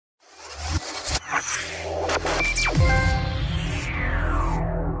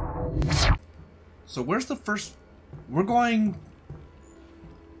So where's the first... We're going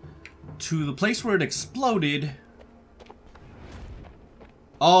to the place where it exploded.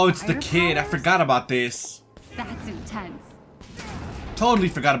 Oh, it's the kid. I forgot about this. That's intense. Totally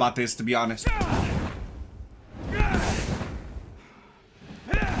forgot about this, to be honest.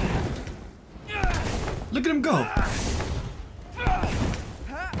 Look at him go.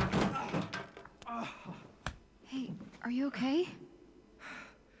 Hey, are you okay?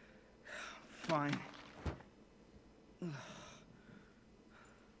 Fine.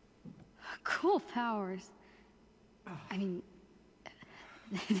 Cool powers. I mean,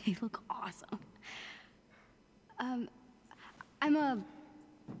 they look awesome. I'm a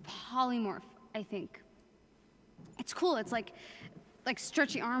polymorph, I think. It's cool. It's like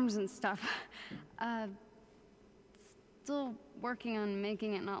stretchy arms and stuff. Still working on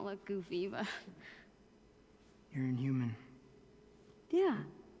making it not look goofy, but... You're inhuman. Yeah.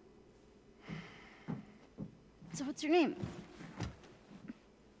 So what's your name?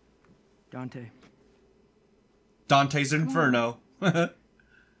 Dante. Dante's Inferno. Hey,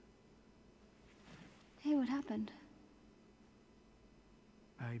 what happened?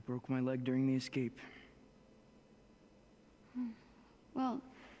 I broke my leg during the escape. Well,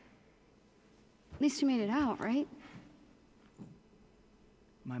 at least you made it out, right?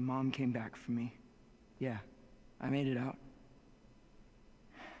 My mom came back for me. Yeah, I made it out.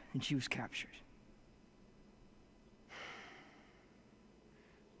 And she was captured.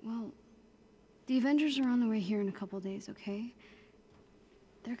 Well, the Avengers are on the way here in a couple days, okay?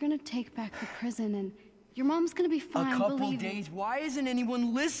 They're gonna take back the prison and your mom's gonna be fine, A couple believe me. days? Why isn't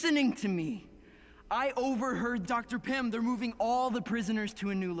anyone listening to me? I overheard Dr. Pym. They're moving all the prisoners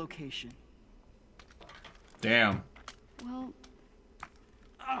to a new location. Damn. Well,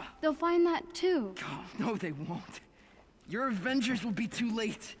 they'll find that too. Oh, no, they won't. Your Avengers will be too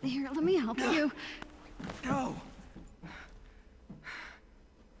late. Here, let me help you. No.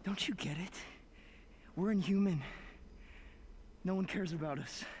 Don't you get it? We're inhuman. No one cares about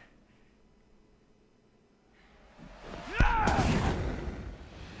us.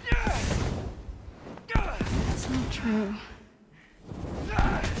 That's not true.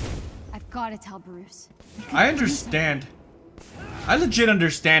 I've got to tell Bruce. I understand. I legit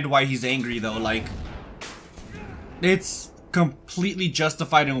understand why he's angry though, like... It's completely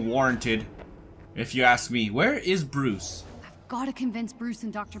justified and warranted, if you ask me. Where is Bruce? I've got to convince Bruce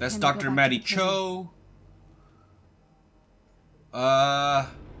and Dr. That's Pym to go Dr. back Matty to the prison. Cho.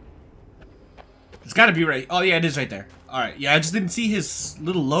 It's gotta be right. Oh yeah, it is right there. Alright, yeah, I just didn't see his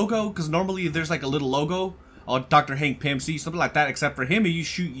little logo, because normally there's like a little logo on Dr. Hank Pym, see, something like that, except for him,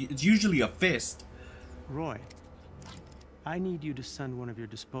 it's usually a fist. Roy, I need you to send one of your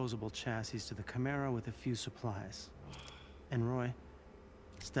disposable chassis to the Chimera with a few supplies. And Roy,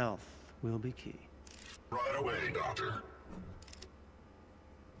 stealth will be key. Right away, Doctor.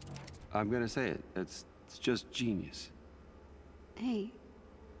 I'm gonna say it. It's just genius. Hey,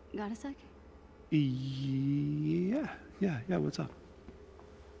 got a sec? Yeah, what's up?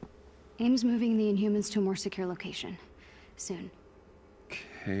 AIM's moving the Inhumans to a more secure location. Soon.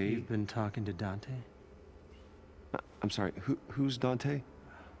 Okay. You've been talking to Dante? I'm sorry, who's Dante?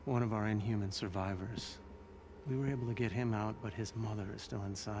 One of our Inhuman survivors. We were able to get him out, but his mother is still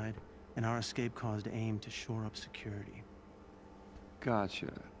inside, and our escape caused AIM to shore up security.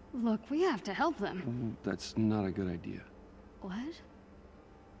 Gotcha. Look, we have to help them. That's not a good idea. What?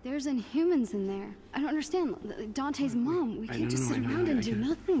 There's Inhumans in there. I don't understand. Dante's mom. We can't just sit around and do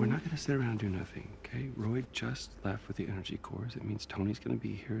nothing. We're not gonna sit around and do nothing, okay? Roy just left with the energy cores. It means Tony's gonna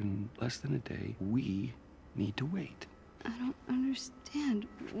be here in less than a day. We need to wait. I don't understand.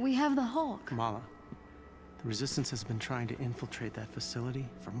 We have the Hulk. Kamala, the Resistance has been trying to infiltrate that facility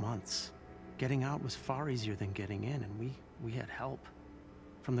for months. Getting out was far easier than getting in, and we had help.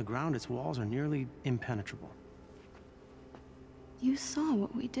 From the ground, its walls are nearly impenetrable. You saw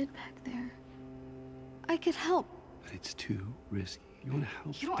what we did back there. I could help. But it's too risky. You wanna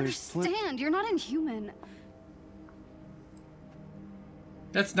help? You don't understand. You're not Inhuman.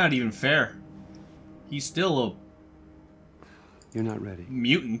 That's not even fair. He's still a You're not ready.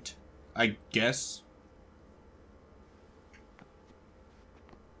 mutant, I guess.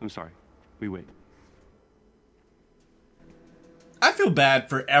 I'm sorry. We wait. I feel bad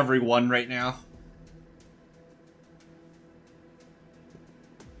for everyone right now.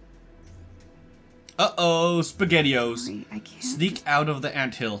 Uh-oh, SpaghettiOs. Sorry, I can't. Sneak out of the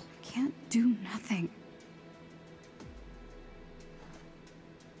anthill. Can't do nothing.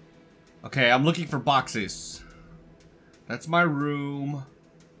 Okay, I'm looking for boxes. That's my room.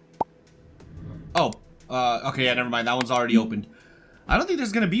 Oh, okay, yeah, never mind. That one's already opened. I don't think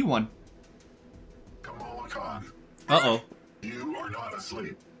there's gonna be one. Uh-oh. You are not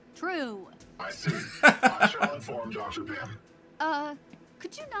asleep. True. I see. I shall inform Dr. Pym.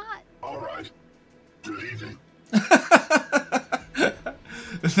 Could you not? All right. Good evening.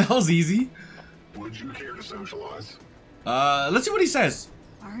 That was easy. Would you care to socialize? Let's see what he says.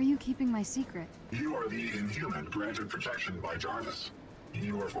 Why are you keeping my secret? You are the Inhuman granted protection by Jarvis.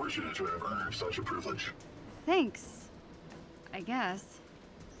 You are fortunate to have earned such a privilege. Thanks. I guess.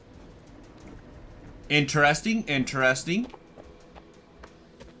 Interesting, interesting.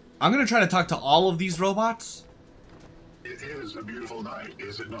 I'm gonna try to talk to all of these robots. It is a beautiful night,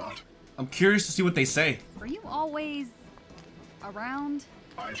 is it not? I'm curious to see what they say. Were you always around?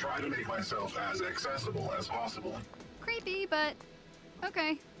 I try to make myself as accessible as possible. Creepy, but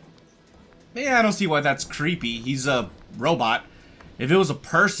okay. Yeah, I don't see why that's creepy. He's a robot. If it was a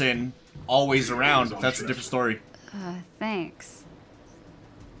person always around, that's a different story. Thanks.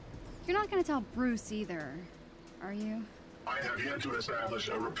 You're not gonna tell Bruce either, are you? I have yet to establish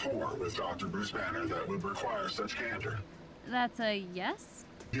a rapport with Dr. Bruce Banner that would require such candor. That's a yes?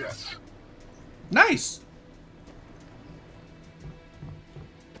 Yes. Nice.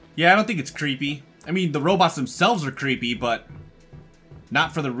 Yeah, I don't think it's creepy. I mean, the robots themselves are creepy, but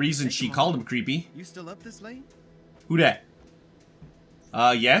not for the reason she called them creepy. You still up this late? Who that?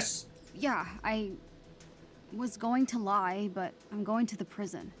 Yes? Yeah, I was going to lie, but I'm going to the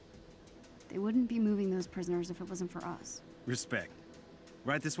prison. They wouldn't be moving those prisoners if it wasn't for us. Respect.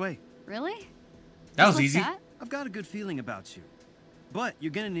 Right this way. Really? That was What's easy. that? I've got a good feeling about you. But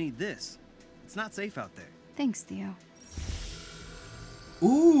you're gonna need this. It's not safe out there. Thanks, Theo.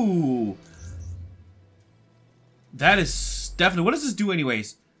 Ooh. That is definitely... What does this do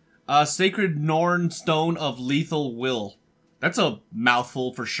anyways? Sacred Norn Stone of Lethal Will. That's a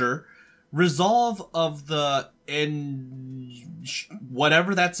mouthful for sure. Resolve of the...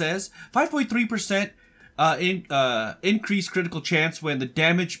 whatever that says. 5.3% increased critical chance when the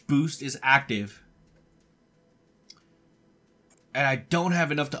damage boost is active. And I don't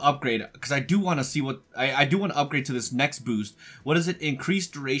have enough to upgrade because I do want to see what I do want to upgrade to this next boost. What is it?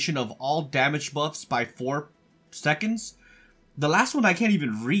 Increased duration of all damage buffs by 4 seconds. The last one I can't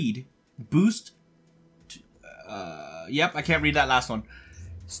even read. Boost. Yep, I can't read that last one.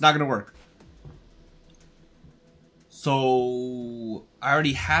 It's not gonna work. So I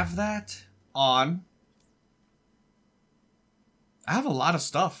already have that on. I have a lot of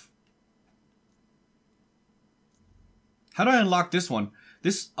stuff. How do I unlock this one?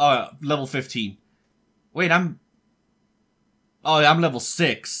 This, level 15. Wait, I'm level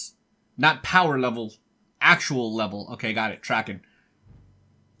 6. Not power level. Actual level. Okay, got it. Tracking.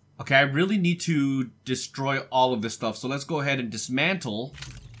 Okay, I really need to destroy all of this stuff. So let's go ahead and dismantle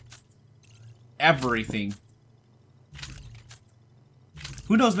everything.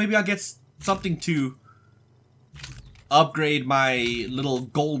 Who knows, maybe I'll get something to upgrade my little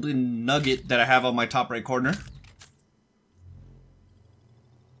golden nugget that I have on my top right corner.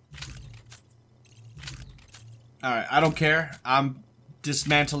 Alright, I don't care. I'm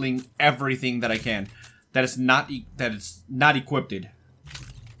dismantling everything that I can. That is not equipped.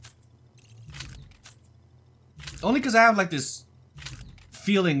 Only because I have like this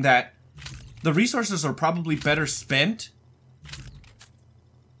feeling that the resources are probably better spent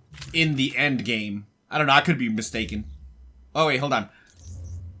in the end game. I don't know, I could be mistaken. Oh wait, hold on.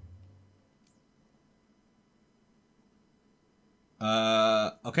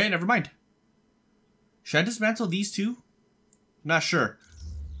 Okay, never mind. Should I dismantle these two? Not sure.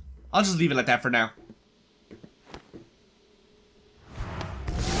 I'll just leave it like that for now.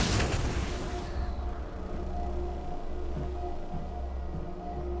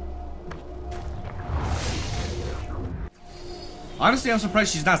 Honestly, I'm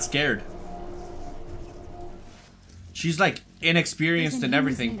surprised she's not scared. She's like inexperienced and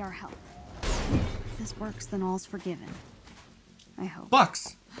everything. Need our help. If this works, then all's forgiven. I hope.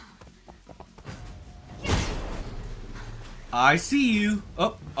 Bucks. I see you.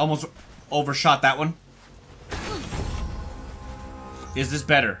 Oh, almost overshot that one. Is this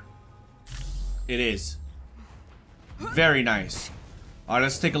better? It is. Very nice. Alright,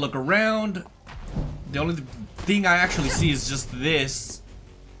 let's take a look around. The only thing I actually see is just this.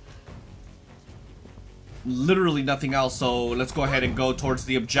 Literally nothing else, so let's go ahead and go towards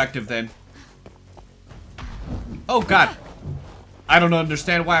the objective then. Oh god. I don't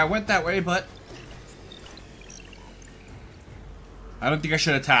understand why I went that way, but I don't think I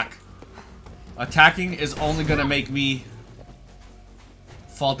should attack. Attacking is only gonna make me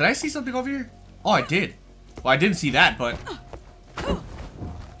fall. Did I see something over here? Oh, I did. Well, I didn't see that, but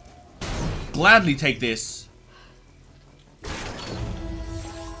gladly take this.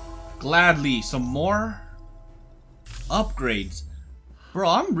 Gladly. Some more. upgrades. Bro,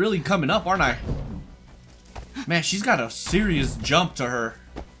 I'm really coming up, aren't I? Man, she's got a serious jump to her.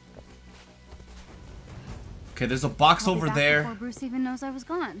 Okay, there's a box I'll be over back there. Before Bruce even knows I was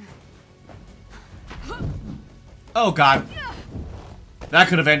gone. Oh god. That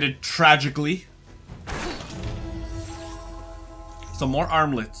could have ended tragically. Some more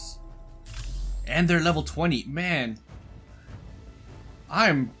armlets. And they're level 20. Man.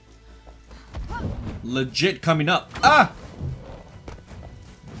 I'm legit coming up. Ah!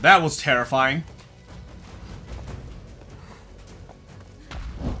 That was terrifying.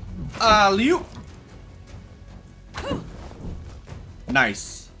 Alley-oop.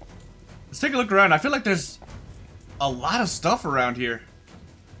 Nice. Let's take a look around. I feel like there's a lot of stuff around here.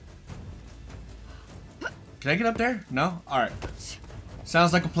 Can I get up there? No? Alright.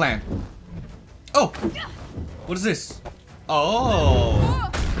 Sounds like a plan. Oh! What is this? Oh!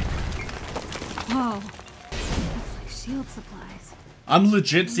 Whoa. Looks like shield supplies. I'm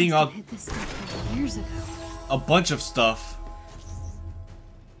legit seeing Must have hit this stuff years ago. a bunch of stuff.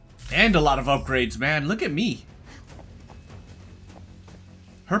 And a lot of upgrades, man. Look at me.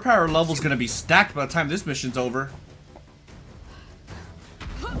 Her power level's gonna be stacked by the time this mission's over.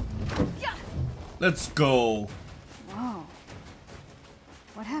 Let's go. Whoa.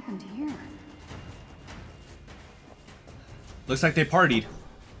 What happened here? Looks like they partied.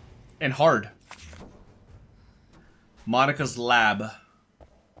 And hard. Monica's lab.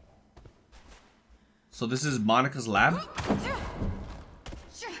 So this is Monica's lab?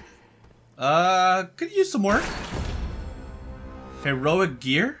 Could use some work. Heroic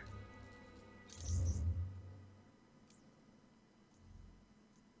gear?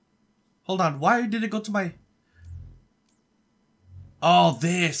 Hold on, why did it go to my... Oh,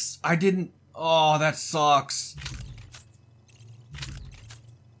 this! I didn't... Oh, that sucks.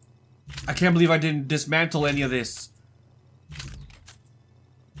 I can't believe I didn't dismantle any of this.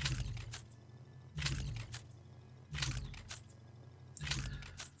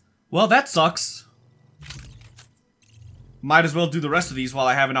 Well, that sucks. Might as well do the rest of these while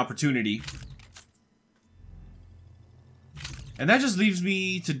I have an opportunity. And that just leaves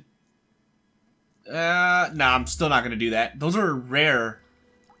me to... nah, I'm still not gonna do that. Those are rare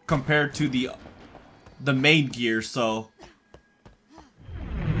compared to the main gear, so...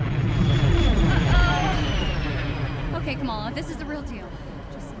 Okay, Kamala, this is the real deal.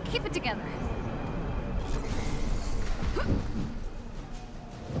 Just keep it together.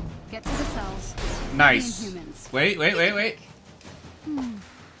 Get to the cells. Nice. Humans. Wait.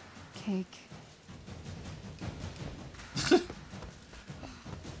 Cake.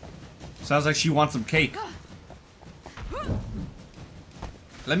 Sounds like she wants some cake.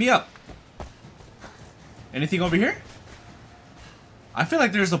 Let me up. Anything over here? I feel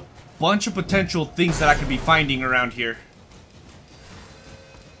like there's a bunch of potential things that I could be finding around here.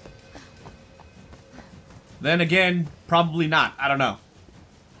 Then again, probably not. I don't know.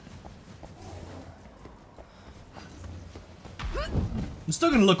 I'm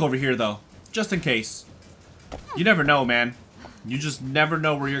still gonna look over here though, just in case. You never know, man. You just never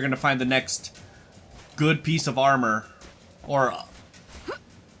know where you're gonna find the next good piece of armor. Or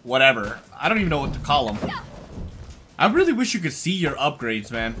whatever. I don't even know what to call them. I really wish you could see your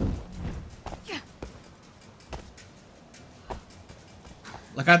upgrades, man.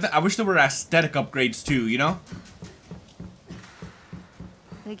 Like, I wish there were aesthetic upgrades too, you know?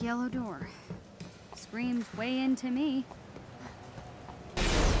 Big yellow door. Screams way into me.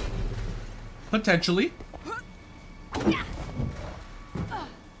 Potentially.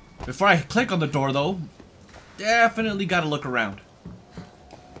 Before I click on the door, though, definitely gotta look around.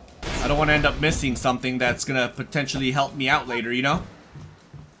 I don't want to end up missing something that's gonna potentially help me out later, you know?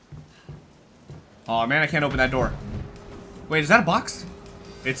 Oh man, I can't open that door. Wait, is that a box?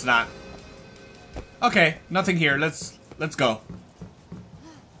 It's not. Okay, nothing here. Let's go.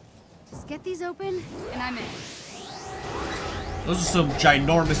 Just get these open, and I'm in. Those are some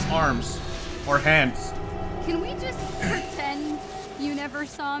ginormous arms. Or hands. Can we just pretend you never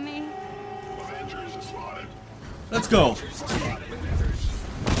saw me? Avengers is spotted. Let's go.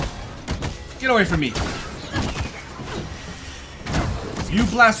 Get away from me. You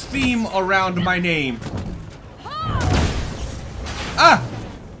blaspheme around my name. Ah!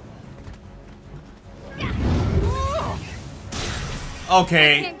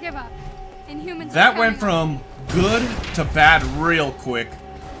 Okay. Can't give up. Inhumans That are went coming. from good to bad real quick.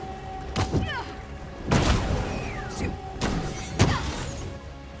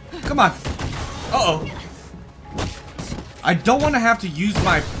 Come on. Uh-oh. I don't want to have to use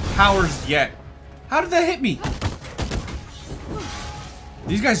my powers yet. How did that hit me?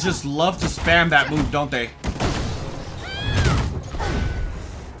 These guys just love to spam that move, don't they?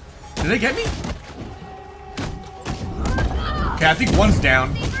 Did they get me? Okay, I think one's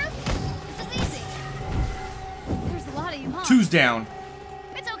down. This is easy. There's a lot of you, huh? Two's down.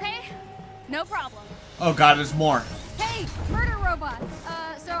 It's okay. No problem. Oh god, there's more. Hey, murder robot.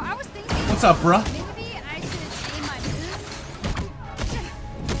 So I was thinking. What's up, bruh? Maybe I should aim my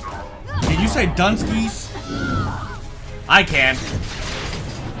moves. Did you say Dunskies? I can.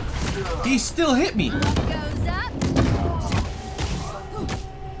 He still hit me. Goes up.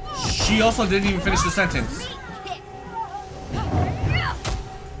 She also didn't even finish the sentence.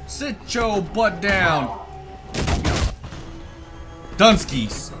 Sit your butt down.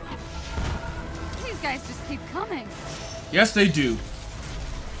 Dunskies. These guys just keep coming. Yes, they do.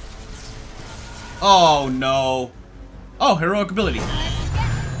 Oh, no. Oh, heroic ability.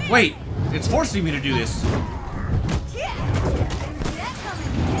 Wait, it's forcing me to do this.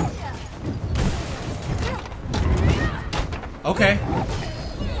 Okay.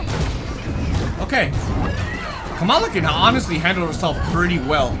 Okay. Kamala can honestly handle herself pretty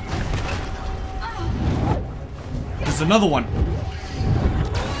well. There's another one.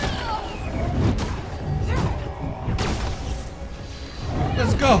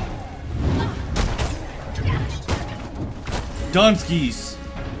 Let's go. Dunskies.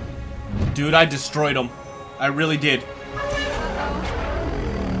 Dude, I destroyed them. I really did.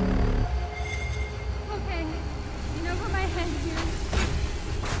 Okay, you know where my head here.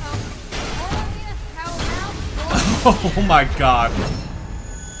 Oh my god.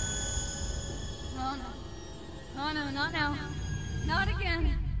 Oh no. Oh no, not now. Not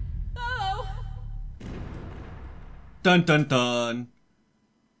again. Oh. Dun dun dun.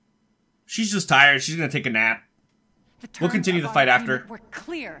 She's just tired. She's gonna take a nap. We'll continue the fight after. We're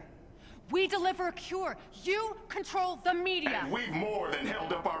clear. We deliver a cure. You control the media. And we've more than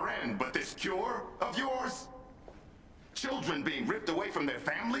held up our end, but this cure of yours? Children being ripped away from their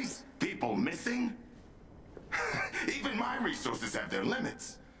families? People missing? Even my resources have their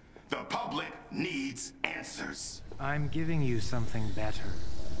limits. The public needs answers. I'm giving you something better.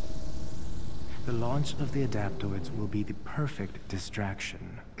 The launch of the adaptoids will be the perfect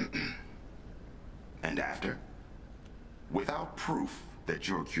distraction. And after? Without proof that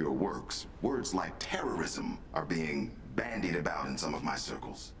your cure works, words like terrorism are being bandied about in some of my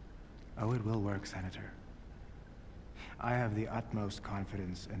circles. Oh, it will work, Senator. I have the utmost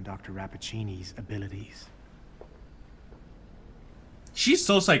confidence in Dr. Rappaccini's abilities. She's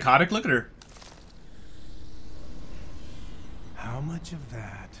so psychotic. Look at her. How much of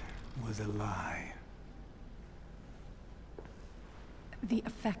that was a lie? The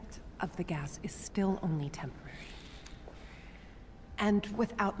effect of the gas is still only temporary. And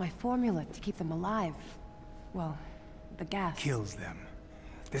without my formula to keep them alive, well, the gas... Kills them.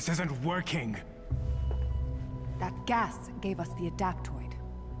 This isn't working. That gas gave us the adaptoid.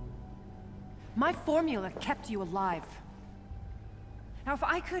 My formula kept you alive. Now, if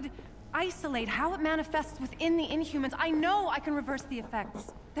I could isolate how it manifests within the Inhumans, I know I can reverse the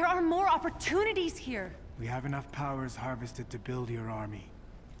effects. There are more opportunities here. We have enough powers harvested to build your army.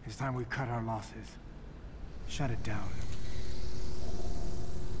 It's time we cut our losses. Shut it down.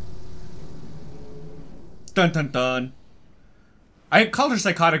 Dun dun dun. I called her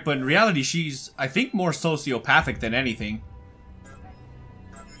psychotic, but in reality, she's, I think, more sociopathic than anything.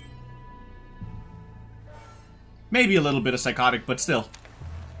 Maybe a little bit of psychotic, but still.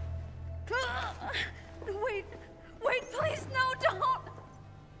 Wait, please, no, don't.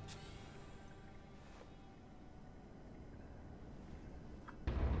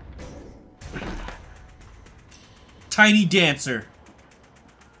 Tiny Dancer.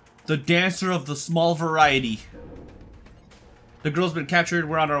 The dancer of the small variety. The girl's been captured.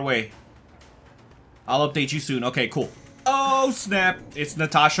 We're on our way. I'll update you soon. Okay, cool. Oh, snap. It's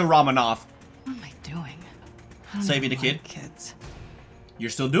Natasha Romanoff. What am I doing? Saving the kid. Kids. You're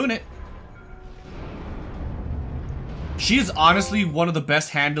still doing it. She is honestly one of the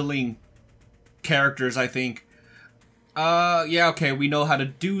best handling characters, I think. Yeah, okay, we know how to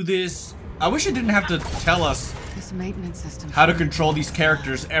do this. I wish it didn't have to tell us This maintenance system. how to control these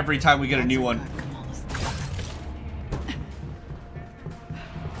characters every time we get a new one.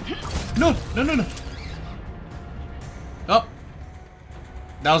 No, no, no, no. Oh.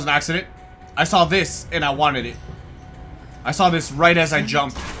 That was an accident. I saw this and I wanted it. I saw this right as I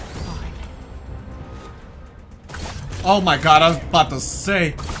jumped. Oh my god, I was about to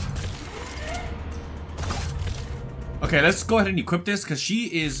say. Okay, let's go ahead and equip this because she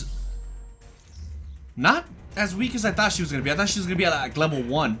is not as weak as I thought she was going to be. I thought she was going to be at like level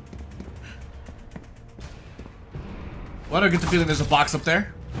 1. Why do I get the feeling there's a box up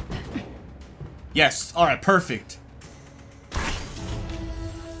there? Yes. Alright, perfect.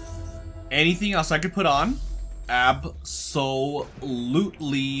 Anything else I could put on?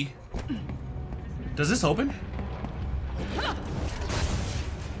 Absolutely. Does this open?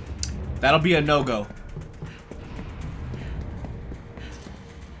 That'll be a no-go.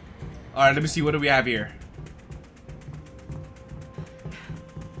 Alright, let me see. What do we have here?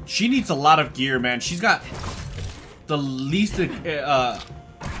 She needs a lot of gear, man. She's got the least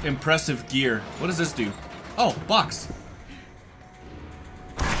impressive gear. What does this do? Oh, box.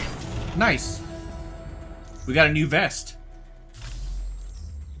 Nice. We got a new vest.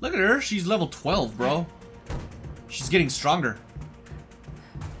 Look at her. She's level 12, bro. She's getting stronger.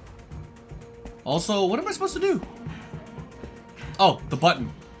 Also, what am I supposed to do? Oh, the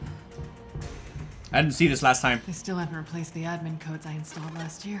button. I didn't see this last time. They still haven't replaced the admin codes I installed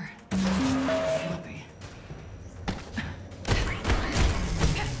last year. Sloppy.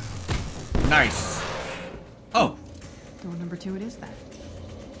 Nice. Oh. Door number 2 it is then.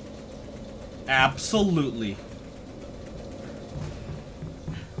 Absolutely.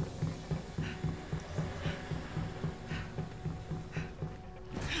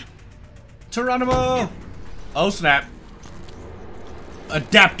 Geronimo! Oh snap.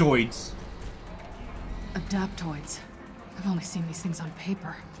 Adaptoids. Adaptoids. I've only seen these things on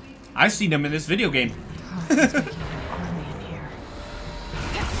paper. I've seen them in this video game. Oh, it's making an army in here.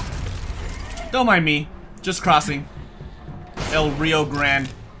 Don't mind me. Just crossing. El Rio Grande.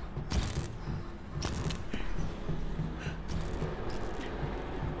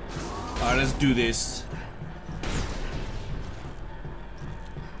 Alright, let's do this.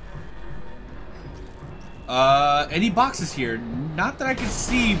 Any boxes here? Not that I can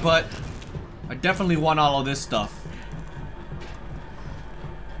see, but I definitely want all of this stuff.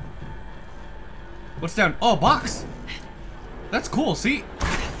 What's down? Oh, box! That's cool, see?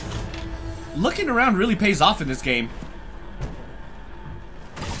 Looking around really pays off in this game.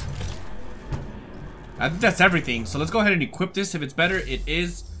 I think that's everything, so let's go ahead and equip this. If it's better, it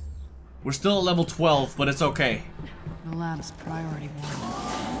is. We're still at level 12, but it's okay. The lab's priority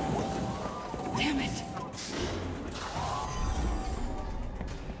 1. Damn it!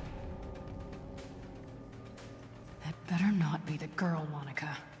 That better not be the girl,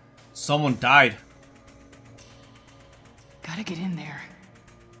 Monica. Someone died. Gotta get in there.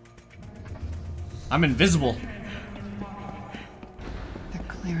 I'm invisible. They're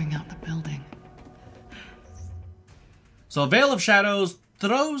clearing out the building. So Veil of Shadows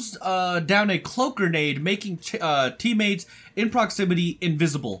throws down a cloak grenade, making teammates in proximity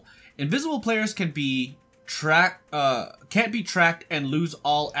invisible. Invisible players can be can't be tracked and lose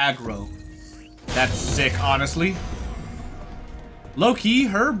all aggro. That's sick, honestly. Low-key,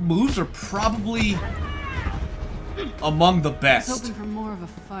 her moves are probably among the I was best. hoping for more of a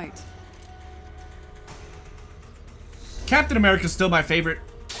fight. Captain America's still my favorite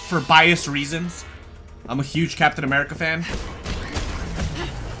for biased reasons. I'm a huge Captain America fan.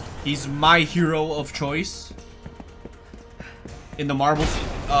 He's my hero of choice in the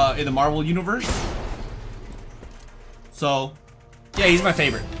Marvel universe. So, yeah, he's my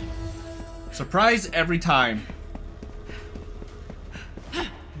favorite. Surprise every time.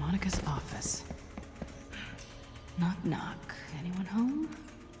 Monica's office. Knock knock. Anyone home?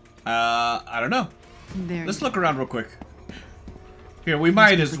 I don't know. There. Let's look around real quick. Here, we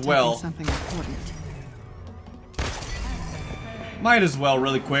might as well. Something important. Might as well,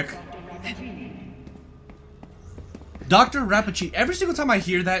 really quick. Dr. Rappuccino. Every single time I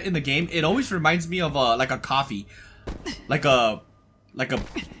hear that in the game, it always reminds me of like a coffee, like a, I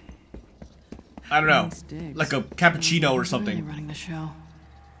don't know, like a cappuccino or something. Really running the show.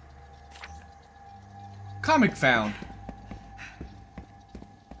 Comic found.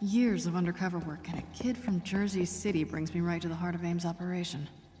 Years of undercover work, and a kid from Jersey City brings me right to the heart of AIM's operation.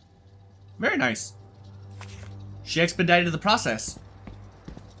 Very nice. She expedited the process.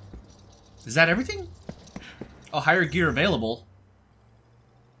 Is that everything? Oh, higher gear available.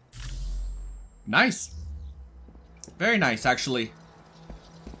 Nice. Very nice, actually.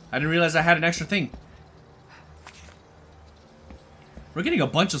 I didn't realize I had an extra thing. We're getting a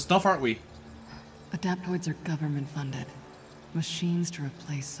bunch of stuff, aren't we? Adaptoids are government funded. Machines to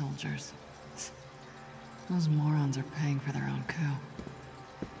replace soldiers. Those morons are paying for their own coup.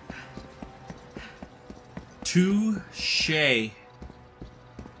 Touché.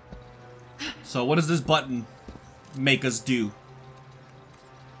 So what does this button make us do?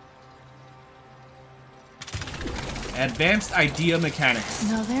 Advanced idea mechanics.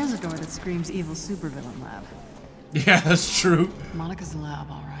 Now there's a door that screams evil supervillain lab. Yeah, that's true. Monica's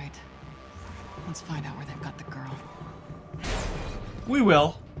lab, all right. Let's find out where they've got the girl. We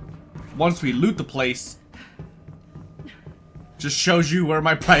will. Once we loot the place. Just shows you where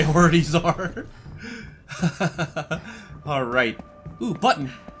my priorities are. Alright. Ooh,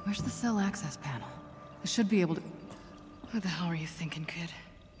 button. Where's the cell access panel? I should be able to... What the hell are you thinking, kid?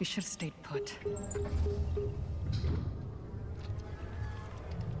 You should have stayed put.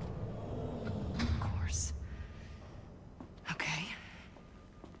 Of course. Okay.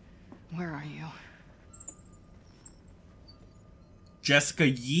 Where are you? Jessica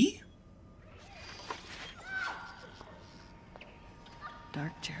Yee?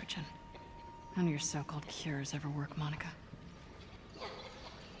 Dark Terrigen. None of your so-called cures ever work, Monica.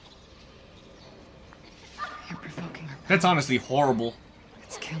 You're provoking her. That's honestly horrible.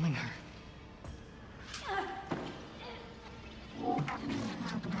 It's killing her.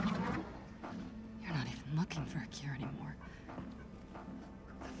 You're not even looking for a cure anymore.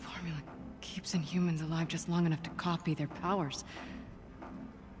 The formula keeps inhumans alive just long enough to copy their powers.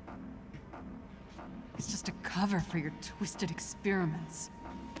 It's just a cover for your twisted experiments.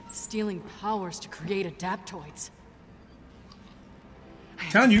 Stealing powers to create adaptoids.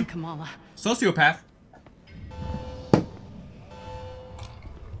 Telling you. Kamala. Sociopath.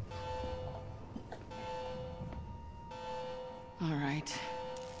 All right.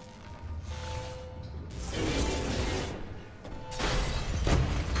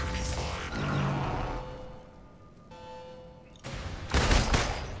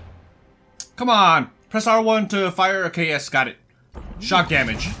 Come on. Press R1 to fire. Okay, yes, got it. Shock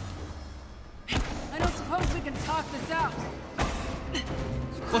damage. I don't suppose we can talk this out.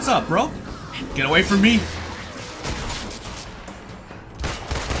 What's up, bro? Get away from me.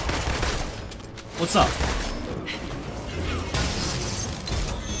 What's up?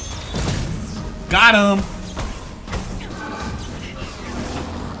 Got him.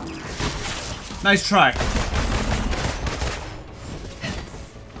 Nice try.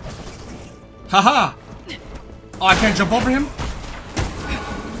 Haha! Oh, I can't jump over him?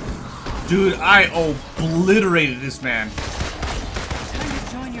 Dude, I obliterated this man. Time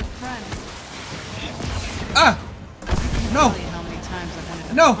to join your friends. Ah! No! Tell you how many times I've wanted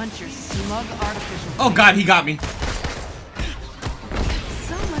to No! punch your smug artificial. Oh god, he got me.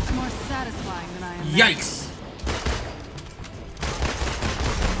 So much more satisfying than I am. Yikes!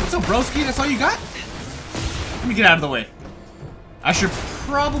 What's up, broski? That's all you got? Let me get out of the way. I should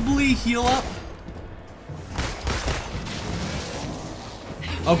probably heal up.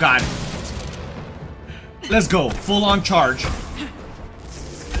 Oh god. Let's go. Full on charge.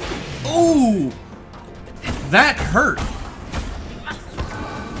 Ooh! That hurt.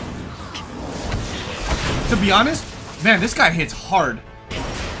 To be honest, man, this guy hits hard.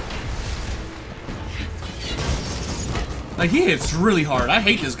 Like, he hits really hard. I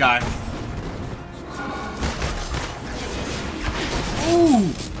hate this guy. Ooh!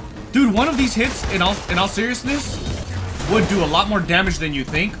 Dude, one of these hits, in all seriousness, would do a lot more damage than you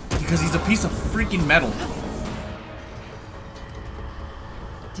think, because he's a piece of freaking metal.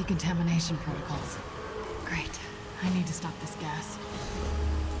 Decontamination protocols. Great. I need to stop this gas.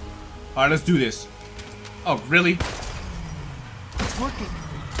 Alright, let's do this. Oh, really? It's working.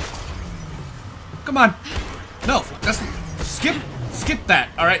 Come on. No, that's... Skip that,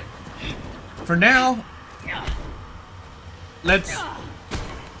 alright? For now... Let's...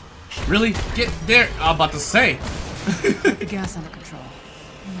 Really? Get there! I'm about to say. Put the gas under control.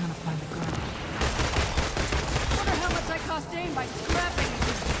 I'm gonna find the girl. Wonder how much I cost Dane by scrapping it.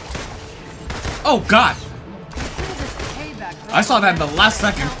 Oh, God! Consider this payback for I saw that in the last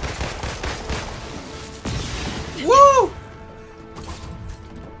second. Woo!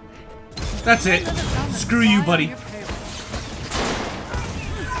 That's it. Screw you, buddy.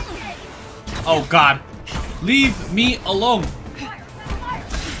 Oh, God. Leave me alone.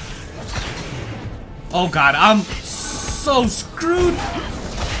 Oh, God. I'm so screwed.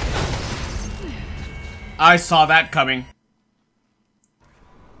 I saw that coming.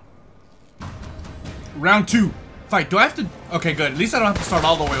 Round 2. Fight. Do I have to... Okay, good. At least I don't have to start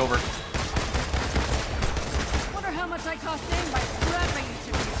all the way over. Wonder how much I cost Dane by scrapping each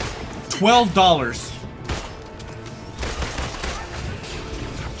of you. $12.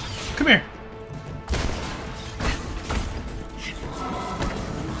 Come here.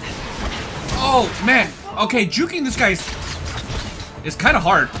 Oh, man. Okay, juking this guy is kind of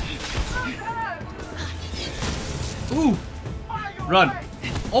hard. Ooh. Run.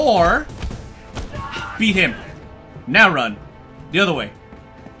 Or beat him. Now run. The other way.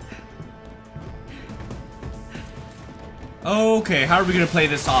 Okay, how are we gonna play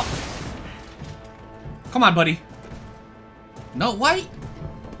this off? Come on, buddy. No, why?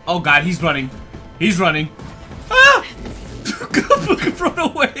 Oh god, he's running. He's running. Ah! Run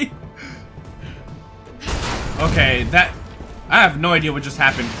away. Okay, that... I have no idea what just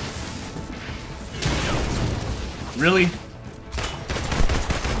happened. Really?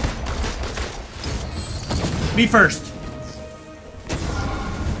 Me first.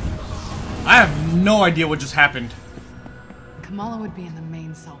 I have no idea what just happened. Kamala would be in the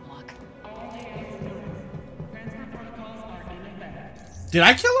main cell block. Did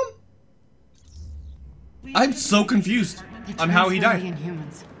I kill him? I'm so confused on how he died.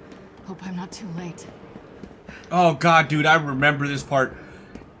 Inhumans. Hope I'm not too late. Oh god, dude, I remember this part.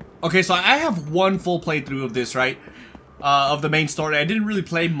 Okay, so I have one full playthrough of this, right? Of the main story. I didn't really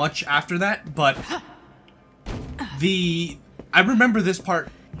play much after that, but I remember this part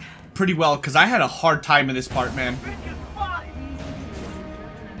pretty well because I had a hard time in this part, man.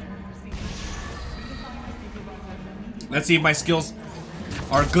 Let's see if my skills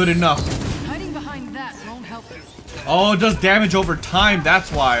are good enough. Hiding behind that won't help you. Oh, it does damage over time,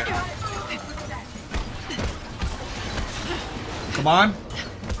 that's why. Come on.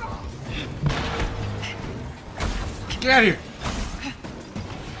 Get out of here.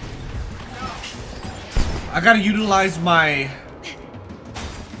 I gotta utilize my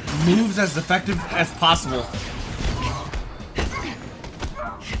moves as effective as possible.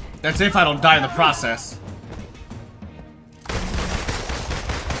 That's if I don't die in the process.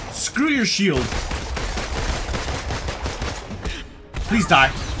 Screw your shield. Please die.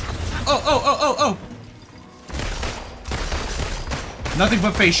 Oh, oh, oh, oh, oh. Nothing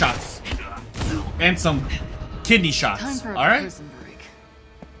but face shots. And some kidney shots. Alright?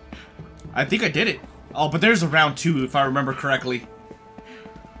 I think I did it. Oh, but there's a round 2 if I remember correctly.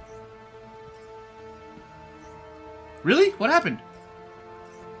 Really? What happened?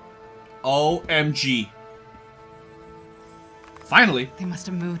 OMG. Finally. They must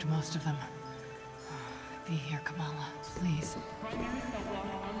have moved most of them. Be here, Kamala, please.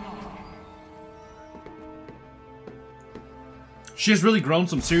 She has really grown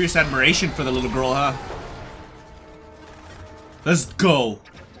some serious admiration for the little girl, huh? Let's go.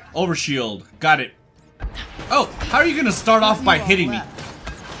 Overshield. Got it. Oh, how are you gonna start off by hitting me?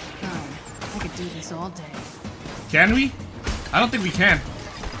 I could do this all day. Can we? I don't think we can.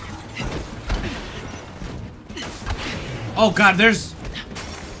 Oh god, there's...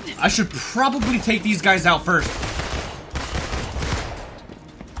 I should probably take these guys out first.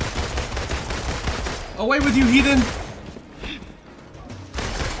 Away with you, heathen!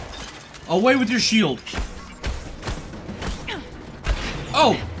 Away with your shield.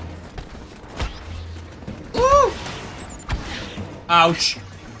 Oh! Woo! Ouch.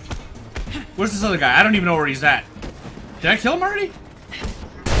 Where's this other guy? I don't even know where he's at. Did I kill him already?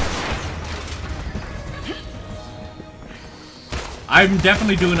 I'm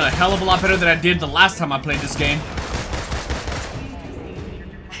definitely doing a hell of a lot better than I did the last time I played this game.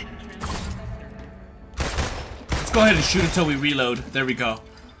 Let's go ahead and shoot until we reload. There we go.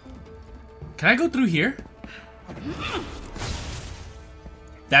 Can I go through here?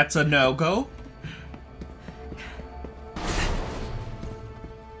 That's a no-go.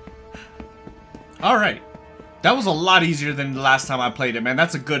 Alright. That was a lot easier than the last time I played it, man.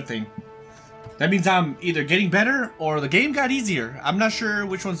 That's a good thing. That means I'm either getting better or the game got easier. I'm not sure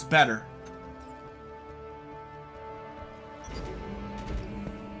which one's better.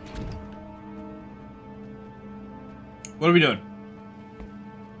 What are we doing?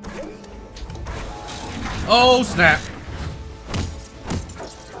 Oh, snap.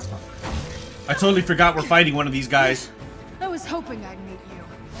 I totally forgot we're fighting one of these guys. I was hoping I'd meet you.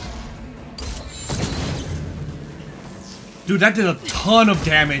 Dude, that did a ton of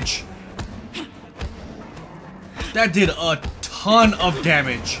damage. That did a ton of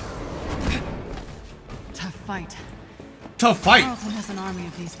damage. Tough fight. Tough fight? Carlton has an army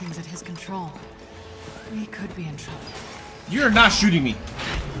of these things at his control. We could be in trouble. You're not shooting me.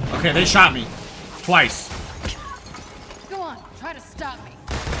 Okay, they shot me. Twice. Go on, try to stop me.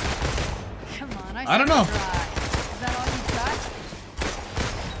 Come on, I don't know. Try. Is that all you got?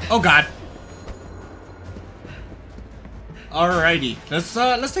 Oh god. Alrighty.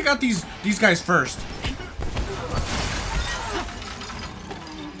 Let's take out these guys first.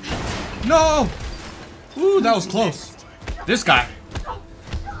 No! Ooh, that was close. This guy.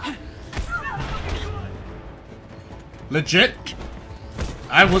 Legit?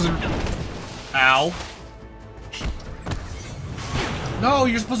 I wasn't... Ow. No,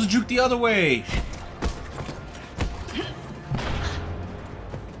 you're supposed to juke the other way.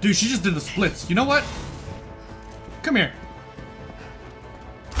 Dude, she just did the splits. You know what? Come here.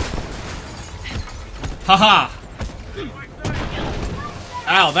 Haha.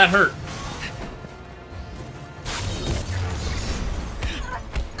 Ow, that hurt.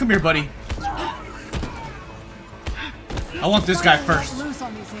 Come here, buddy. I want this guy first. Loose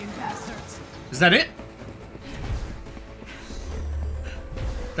on these AIM bastards. Is that it?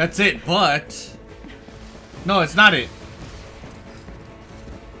 That's it, but... No, it's not it.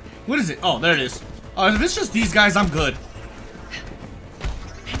 What is it? Oh, there it is. Oh, if it's just these guys, I'm good.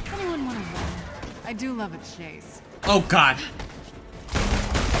 Anyone want to run? I do love a chase. Oh, God.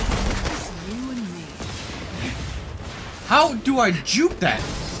 Just you and me. How do I juke that?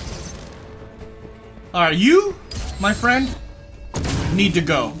 Alright, you, my friend, need to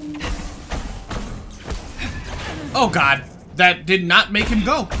go. Oh, God. That did not make him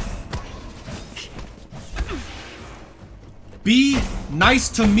go. Be nice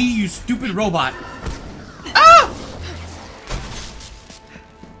to me, you stupid robot. Ah!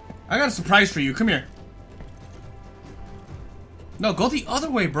 I got a surprise for you. Come here. No, go the other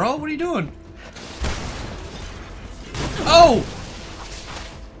way, bro. What are you doing? Oh!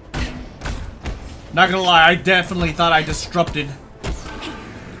 Not gonna lie, I definitely thought I disrupted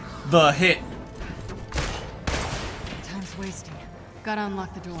the hit. Time's wasting. Gotta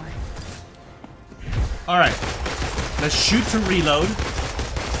unlock the door. Alright. Let's shoot to reload.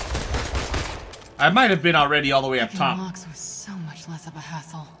 I might have been already all the way up top. Unlocks was so much less of a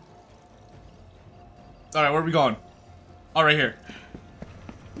hassle. Alright, where are we going? Oh, right here.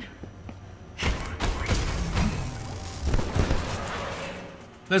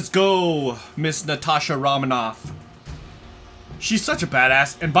 Let's go, Miss Natasha Romanoff. She's such a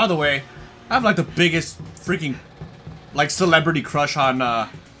badass. And by the way, I have like the biggest freaking like celebrity crush on oh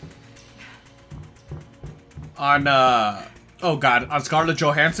god, on Scarlett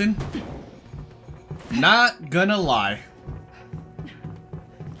Johansson. Not gonna lie.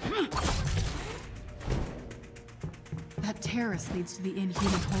 That terrace leads to the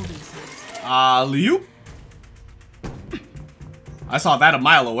Inhuman holding cells. Liu? I saw that a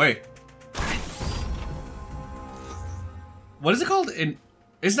mile away. What is it called?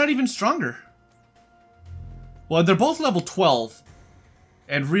 It's not even stronger. Well, they're both level 12.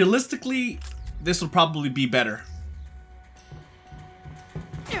 And realistically, this will probably be better.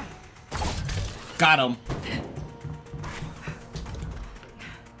 Got him.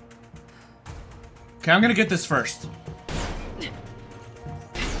 Okay, I'm gonna get this first.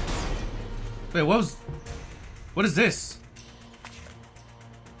 Wait, what is this?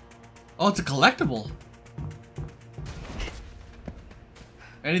 Oh, it's a collectible.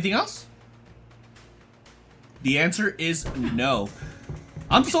 Anything else? The answer is no.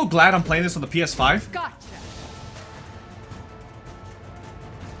 I'm so glad I'm playing this on the PS5. Gotcha.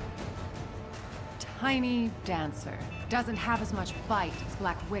 Tiny dancer. Doesn't have as much bite as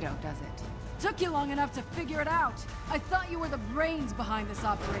Black Widow, does it? Took you long enough to figure it out. I thought you were the brains behind this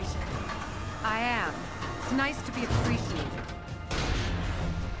operation. I am. It's nice to be appreciated.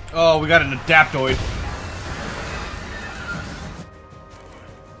 Oh, we got an adaptoid.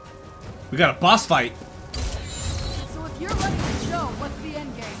 We got a boss fight. So if you're running the show, what's the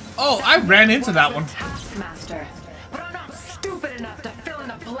end game? Oh, I ran into that one. Taskmaster, but I'm not stupid enough to fill in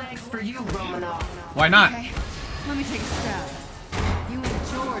the blanks for you, Romanov. Why not? Okay, let me take a stab. You and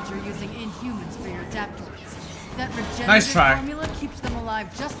George are using Inhumans for your adaptoids. That regenerative Nice try. formula keeps them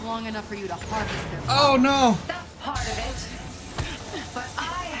alive just long enough for you to harvest their Oh no! That's part of it. But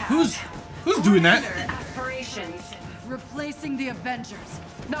I have Who's doing that? grander aspirations. replacing the Avengers.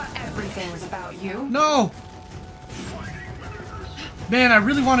 Not everything's about you. No! Man, I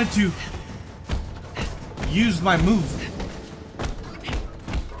really wanted to use my move.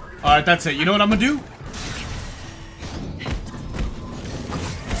 Alright, that's it. You know what I'm gonna do?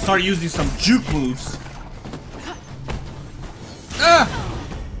 Start using some juke moves. Ah!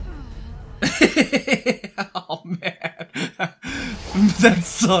 Oh man. That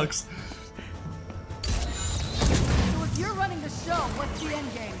sucks. So if you're running the show, what's the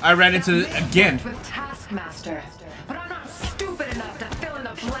end game? I ran into it again. With Taskmaster, but I'm not stupid enough to fill in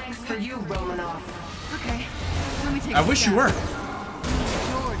the blanks for you, Romanov. Okay, let me take I a wish you stab. were.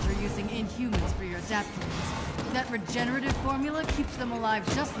 George are using Inhumans for your adaptoids. That regenerative formula keeps them alive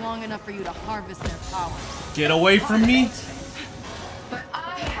just long enough for you to harvest their powers. Get away from me. But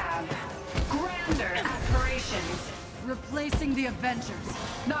I have grander aspirations. Replacing the Avengers.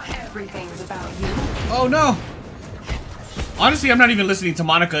 Not everything's about you. Oh no. Honestly, I'm not even listening to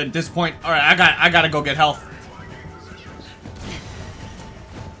Monica at this point. Alright, I gotta go get health.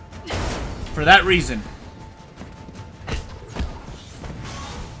 For that reason.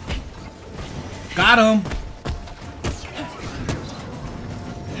 Got him.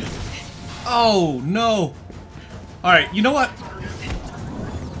 Oh no. Alright, you know what?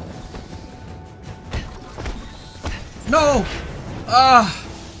 No!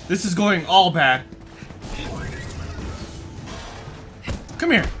 This is going all bad. Come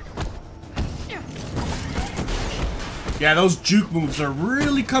here. Yeah, those juke moves are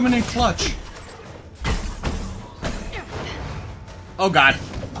really coming in clutch. Oh god.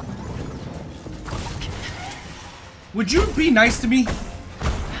 Would you be nice to me?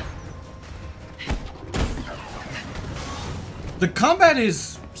 The combat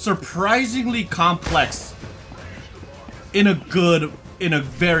is surprisingly complex. In a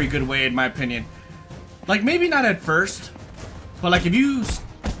very good way, in my opinion. Like, maybe not at first, but like if you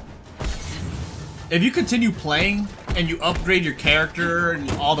continue playing and you upgrade your character and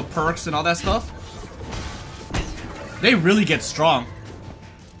all the perks and all that stuff, they really get strong.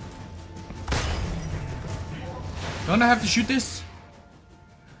 Don't I have to shoot this?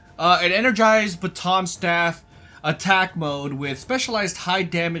 An energized baton staff attack mode with specialized high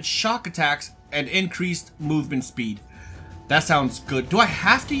damage shock attacks and increased movement speed. That sounds good. Do I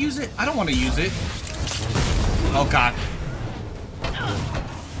have to use it? I don't want to use it. Oh god.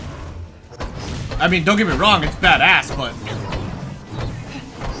 I mean, don't get me wrong, it's badass, but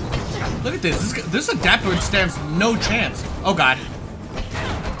look at this. This adaptoid stands no chance. Oh god.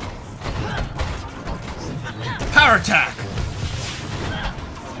 Power attack.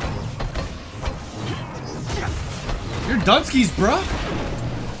 You're Dunskies, bruh.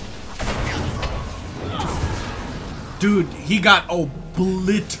 Dude, he got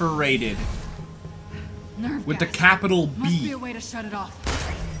obliterated. Nerve with the gas. capital B. Must be a way to shut it off.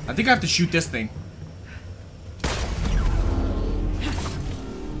 I think I have to shoot this thing.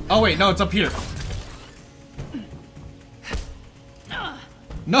 Oh wait, no, it's up here.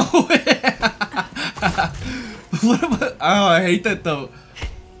 No. What am I? Oh, I hate that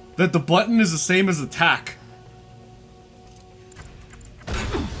the button is the same as attack.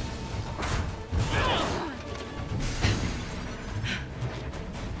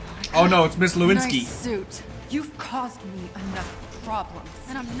 Oh no, it's Miss Lewinsky. Nice suit. You've caused me enough problems.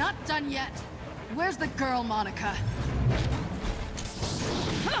 And I'm not done yet. Where's the girl, Monica?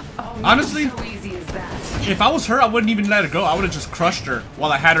 Honestly, So easy as that. if I was her, I wouldn't even let her go. I would have just crushed her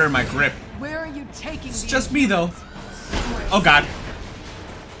while I had her in my grip. Where are you taking It's me? just me though. Oh god.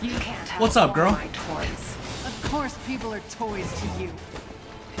 You can't have What's up, all girl? my toys. Of course people are toys to you.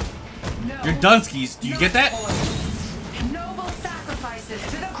 No. You're Dunskies. Do you get that? Noble sacrifices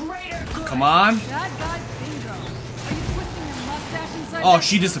to the greater good. Come on. Bad guy bingo. Are you twisting your mustache inside Oh, that?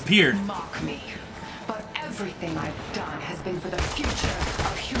 she disappeared. Mock me. But everything I've done has been for the future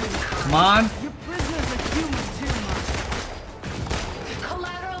of humankind. Come on. Your prisoner's a human too, Mark.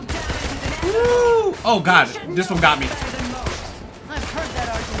 Collateral damage is an Woo! Oh god, this one got me. better than most. I've heard that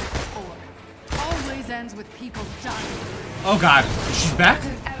argument before. Always ends with people dying. Oh god, she's back?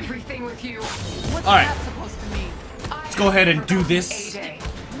 Did everything with you. What's All right. that supposed to mean? Let's go ahead and do this.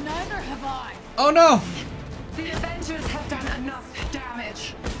 Neither have I. Oh no! The Avengers have done enough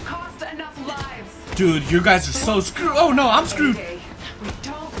damage, cost enough lives. Dude, you guys are so screwed. Oh no, I'm screwed. We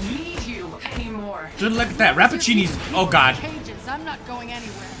don't need you anymore. Dude, look at that. Rappuccini's. Oh god. Cages. I'm not going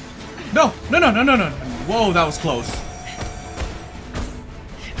anywhere. No, no, no, no, no, no. Whoa, that was close.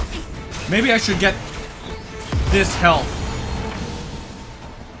 Maybe I should get this health.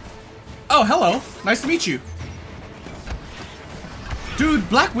 Oh, hello. Nice to meet you. Dude,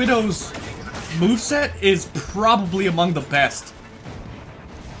 Black Widow's moveset is probably among the best.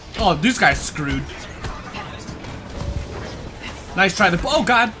 Oh, this guy's screwed. Nice try. Oh,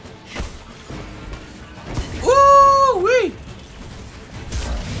 God. Ooh-wee.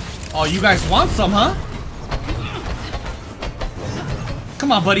 Oh, you guys want some, huh?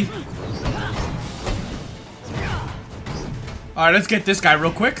 Come on, buddy. Alright, let's get this guy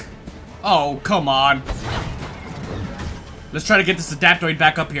real quick. Oh, come on. Let's try to get this adaptoid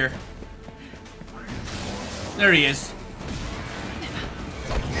back up here. There he is.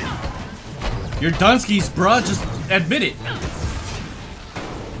 You're Dunskies, bruh. Just admit it.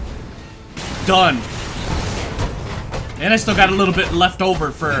 Done. And I still got a little bit left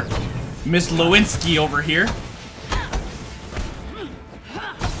over for Miss Lewinsky over here.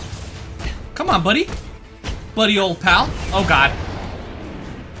 Come on, buddy. Buddy old pal. Oh, God.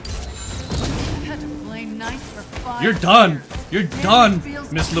 Had to play nice for 5 You're done. years. You're And done, it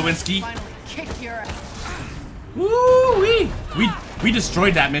feels Miss good to Lewinsky. finally kick your ass. Woo-wee. We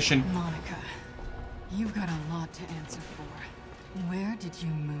destroyed that mission. Monica, you've got a lot to answer for. Where did you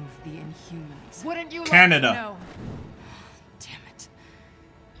move the Inhumans? Wouldn't you Canada. like to know? Damn it.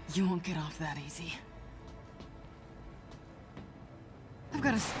 You won't get off that easy. I've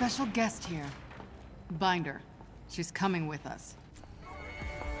got a special guest here. Binder. She's coming with us.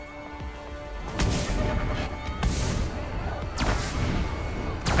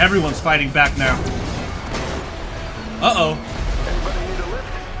 Everyone's fighting back now. Uh-oh.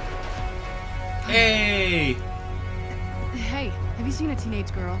 Hey! Hey, have you seen a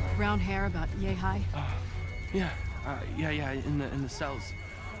teenage girl, brown hair, about yay high? Yeah, in the cells.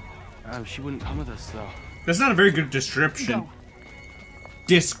 She wouldn't come with us though. That's not a very good description.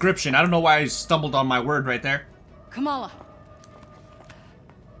 Description. I don't know why I stumbled on my word right there. Kamala.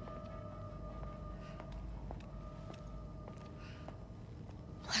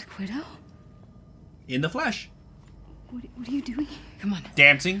 Black Widow? In the flesh. What are you doing? Come on.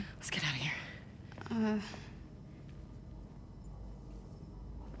 Dancing. Let's get out of here. I'm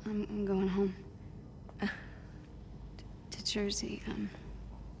going home. To Jersey. I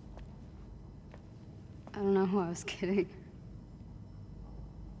don't know who I was kidding.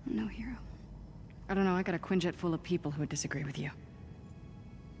 I'm no hero. I don't know, I got a Quinjet full of people who would disagree with you.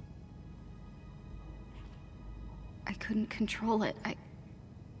 I couldn't control it. I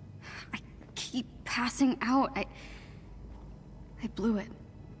keep passing out. I blew it.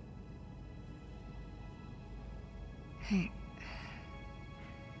 Hey.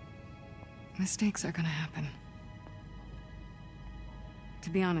 Mistakes are gonna happen. To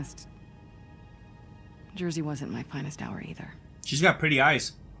be honest, Jersey wasn't my finest hour either. She's got pretty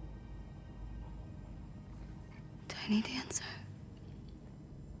eyes. Tiny dancer.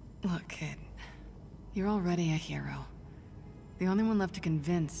 Look, kid. You're already a hero. The only one left to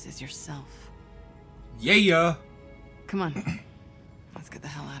convince is yourself. Yeah. Come on. Let's get the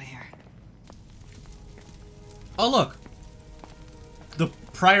hell out of here. Oh, look. The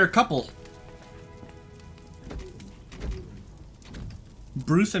prior couple.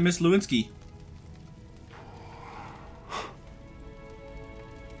 Bruce and Miss Lewinsky.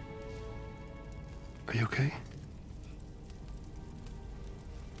 Are you okay?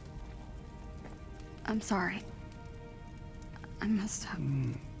 I'm sorry. I messed up.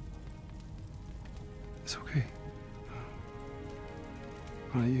 It's okay.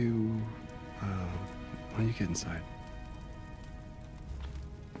 Why don't you get inside?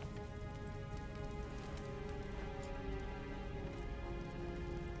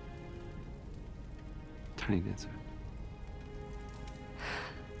 Tiny dancer.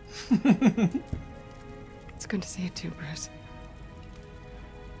 It's good to see you too, Bruce.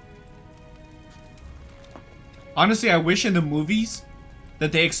 Honestly, I wish in the movies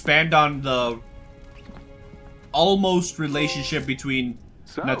that they expand on the almost relationship between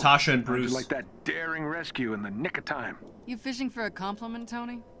Natasha and Bruce. Like that daring rescue in the nick of time. You fishing for a compliment,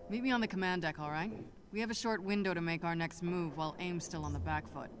 Tony? Meet me on the command deck, all right? We have a short window to make our next move while AIM's still on the back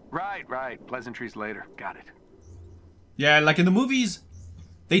foot. Right. Pleasantries later. Got it. Yeah, like in the movies,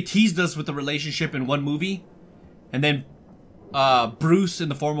 they teased us with the relationship in one movie, and then Bruce, in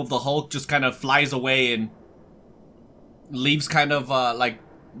the form of the Hulk, just kind of flies away and leaves kind of like,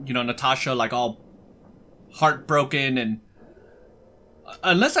 you know, Natasha like all heartbroken, and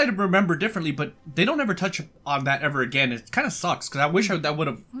unless I remember differently, but they don't ever touch on that ever again. It kind of sucks because I wish that would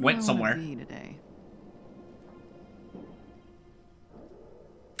have went somewhere. Today?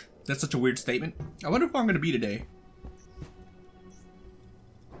 That's such a weird statement. I wonder who I'm going to be today.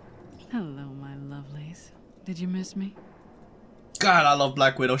 Hello, my lovelies. Did you miss me? God, I love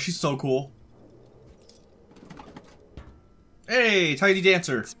Black Widow. She's so cool. Hey, Tiny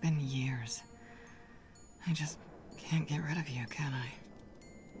Dancer. It's been years. I just can't get rid of you, can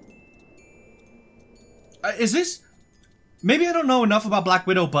I? Is this... Maybe I don't know enough about Black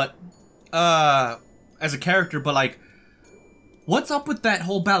Widow, but... as a character, but like... What's up with that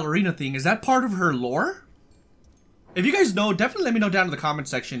whole ballerina thing? Is that part of her lore? If you guys know, definitely let me know down in the comment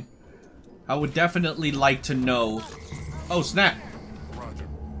section. I would definitely like to know. Oh, snap. Roger.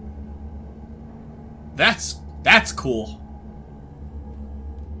 That's cool.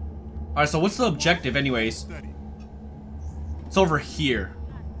 Alright, so what's the objective anyways? It's over here.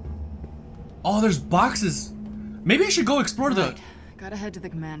 Oh, there's boxes. Maybe I should go explore the... Gotta head to the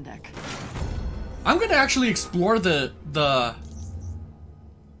command deck. I'm gonna actually explore the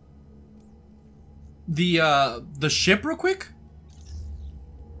ship real quick.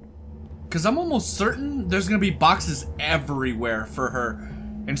 Because I'm almost certain there's gonna be boxes everywhere for her.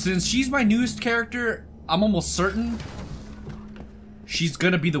 And since she's my newest character, I'm almost certain she's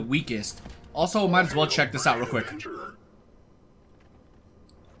gonna be the weakest. Also, might as well check this out real quick.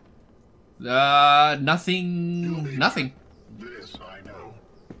 Nothing. This I know.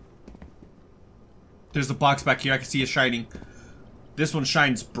 There's a box back here. I can see it shining. This one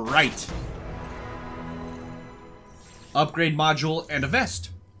shines bright. Upgrade module and a vest.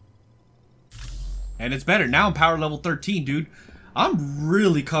 And it's better. Now I'm power level 13, dude. I'm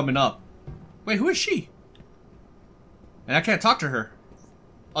really coming up. Wait, who is she? And I can't talk to her.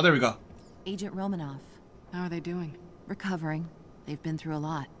 Oh, there we go. Agent Romanoff. How are they doing? Recovering. They've been through a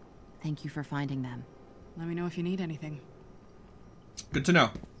lot. Thank you for finding them. Let me know if you need anything. Good to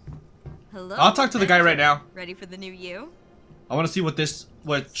know. Hello. I'll talk to the guy right now. Ready for the new you? I want to see what this,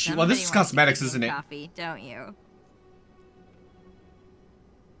 well, this Somebody is wants cosmetics, to give isn't you it? Coffee, don't you?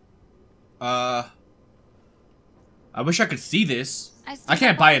 I wish I could see this. I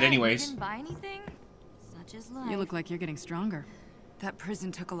can't buy it anyways. You didn't buy anything? Such is life. You look like you're getting stronger. That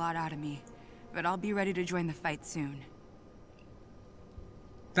prison took a lot out of me, but I'll be ready to join the fight soon.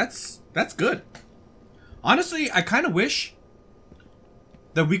 That's good. Honestly, I kind of wish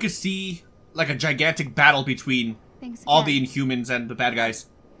that we could see like a gigantic battle between all the Inhumans and the bad guys.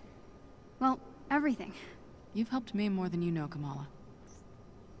 Well, everything. You've helped me more than you know, Kamala.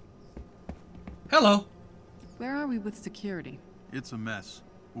 Hello. Where are we with security? It's a mess.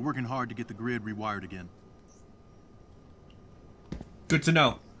 We're working hard to get the grid rewired again. Good to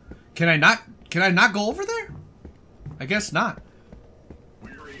know. Can I not go over there? I guess not.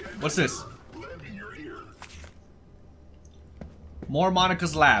 What's this? More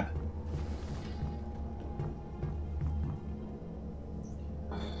Monica's lab.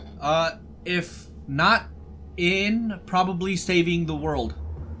 If not in, probably saving the world.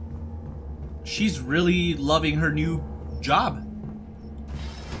 She's really loving her new job.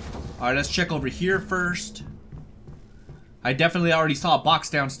 Alright, let's check over here first. I definitely already saw a box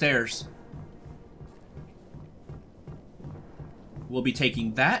downstairs. We'll be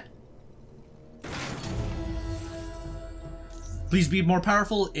taking that. Please be more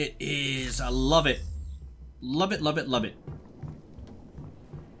powerful. It is. I love it. Love it, love it, love it.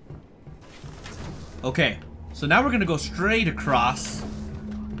 Okay, so now we're gonna go straight across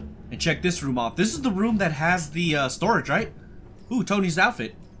and check this room off. This is the room that has the storage, right? Ooh, Tony's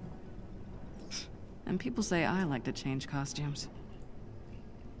outfit. And people say I like to change costumes.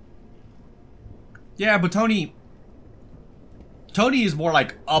 Yeah, but Tony is more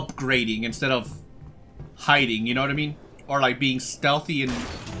like upgrading instead of hiding, you know what I mean? Or like being stealthy and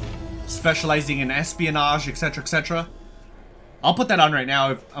specializing in espionage, etc., etc. I'll put that on right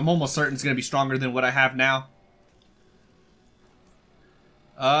now. I'm almost certain it's going to be stronger than what I have now.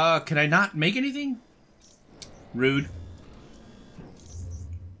 Can I not make anything? Rude.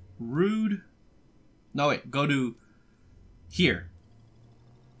 Rude. No, wait. Go to here.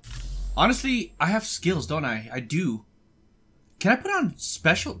 Honestly, I have skills, don't I? I do. Can I put on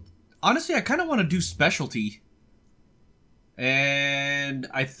special? Honestly, I kind of want to do specialty. And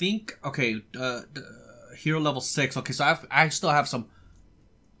I think, okay, hero level 6. Okay, so I still have some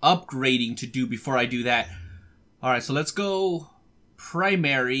upgrading to do before I do that. Alright, so let's go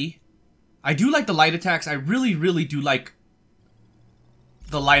primary. I do like the light attacks. I really, really do like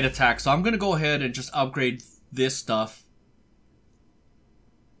the light attack. So I'm going to go ahead and just upgrade this stuff.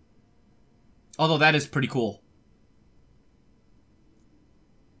 Although that is pretty cool.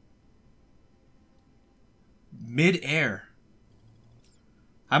 Mid-air.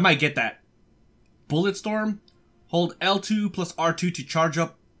 I might get that. Bullet Storm. Hold L2 plus R2 to charge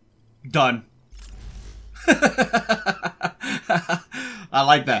up. Done. I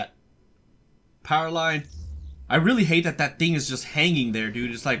like that. Power line. I really hate that that thing is just hanging there,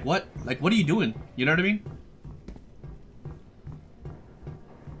 dude. It's like, what? Like, what are you doing? You know what I mean?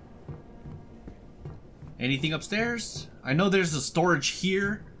 Anything upstairs? I know there's a storage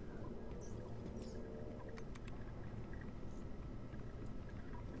here.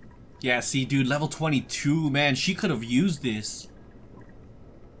 Yeah, see, dude, level 22, man, she could have used this.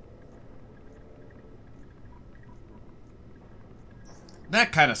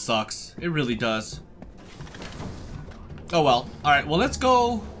 That kind of sucks. It really does. Oh well. Alright, well, let's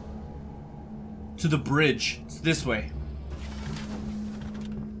go to the bridge. It's this way.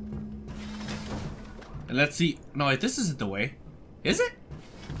 And let's see. No, wait, this isn't the way. Is it?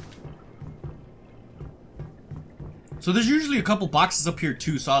 So there's usually a couple boxes up here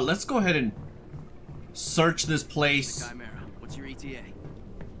too, so let's go ahead and search this place. Chimera, what's your ETA?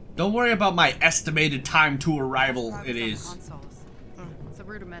 Don't worry about my estimated time to arrival. It is. It's a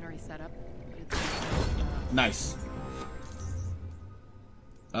rudimentary setup. Nice.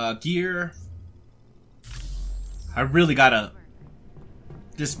 Gear. I really gotta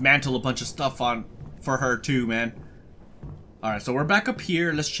dismantle a bunch of stuff for her too, man. Alright, so we're back up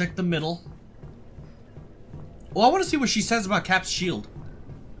here. Let's check the middle. Well, I want to see what she says about Cap's shield.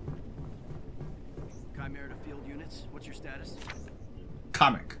 Chimera to field units, what's your status?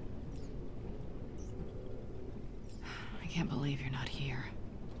 Comic. I can't believe you're not here.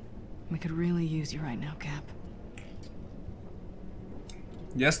 We could really use you right now, Cap.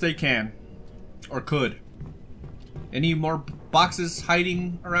 Yes, they can. Or could. Any more boxes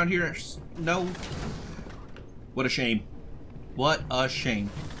hiding around here? No? What a shame. What a shame.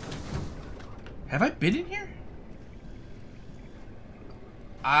 Have I been in here?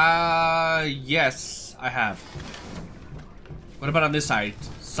 Yes, I have. What about on this side?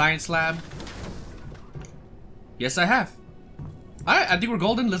 Science lab? Yes, I have. Alright, I think we're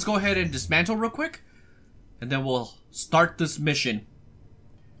golden. Let's go ahead and dismantle real quick. And then we'll start this mission.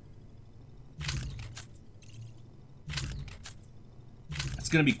 It's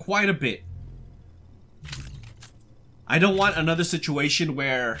gonna be quite a bit. I don't want another situation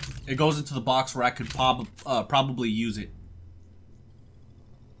where it goes into the box where I could probably use it.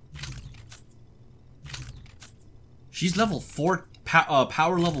 She's level 4,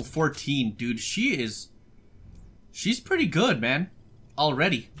 power level 14, dude. She's pretty good, man.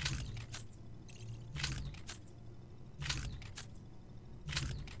 Already.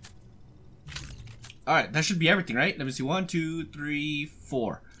 Alright, that should be everything, right? Let me see. 1, 2, 3,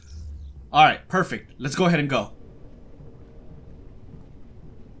 4. Alright, perfect. Let's go ahead and go.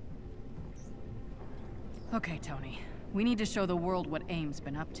 Okay, Tony. We need to show the world what AIM's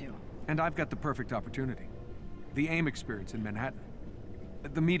been up to. And I've got the perfect opportunity. The AIM experience in Manhattan.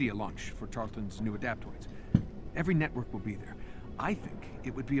 The media launch for Tarleton's new adaptoids. Every network will be there. I think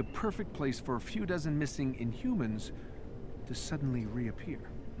it would be a perfect place for a few dozen missing Inhumans to suddenly reappear.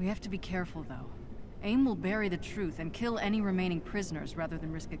 We have to be careful, though. AIM will bury the truth and kill any remaining prisoners rather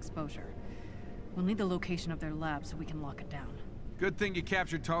than risk exposure. We'll need the location of their lab so we can lock it down. Good thing you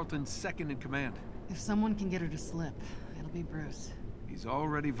captured Tarleton's second in command. If someone can get her to slip, it'll be Bruce. He's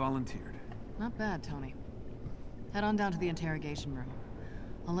already volunteered. Not bad, Tony. Head on down to the interrogation room.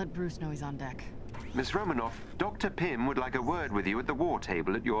 I'll let Bruce know he's on deck. Miss Romanoff, Dr. Pym would like a word with you at the war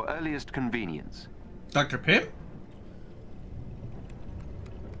table at your earliest convenience. Dr. Pym?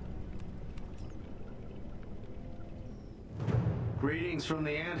 Greetings from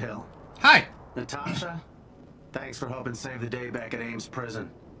the anthill. Hi. Natasha, thanks for helping save the day back at Ames prison.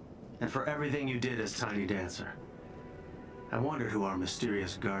 And for everything you did as Tiny Dancer. I wondered who our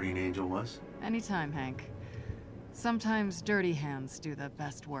mysterious guardian angel was. Anytime, Hank. Sometimes dirty hands do the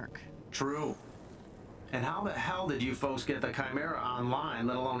best work. True. And how the hell did you folks get the Chimera online,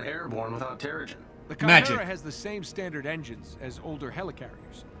 let alone airborne, without Terrigen? The Chimera has the same standard engines as older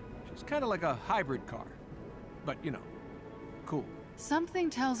helicarriers. She's kind of like a hybrid car. But, you know, cool.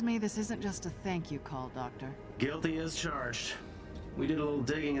 Something tells me this isn't just a thank you call, Doctor. Guilty as charged. We did a little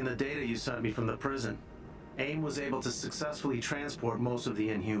digging in the data you sent me from the prison. AIM was able to successfully transport most of the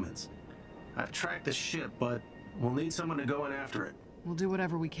Inhumans. I've tracked the ship, but we'll need someone to go in after it. We'll do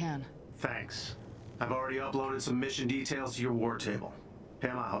whatever we can. Thanks. I've already uploaded some mission details to your war table.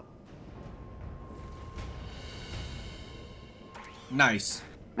 Pam out. Nice.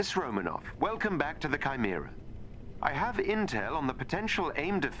 Miss Romanoff, welcome back to the Chimera. I have intel on the potential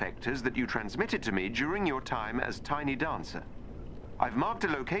AIM defectors that you transmitted to me during your time as Tiny Dancer. I've marked a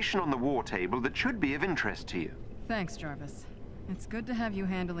location on the war table that should be of interest to you. Thanks, Jarvis. It's good to have you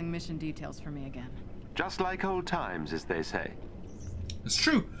handling mission details for me again. Just like old times, as they say. It's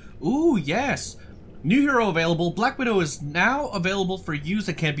true. Ooh, yes. New hero available. Black Widow is now available for use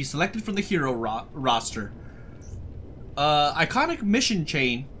and can be selected from the hero roster. Iconic mission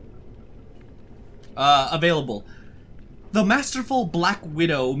chain available. The Masterful Black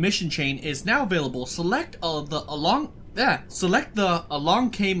Widow mission chain is now available. Select the Along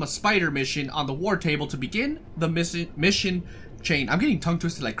Came a Spider mission on the war table to begin the mission chain. I'm getting tongue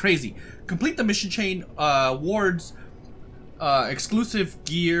twisted like crazy. Complete the mission chain wards, exclusive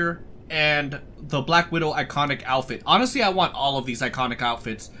gear, and the Black Widow iconic outfit. Honestly, I want all of these iconic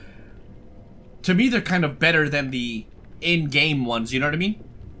outfits. To me, they're kind of better than the in-game ones, you know what I mean?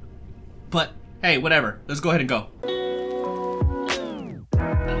 But, hey, whatever. Let's go ahead and go.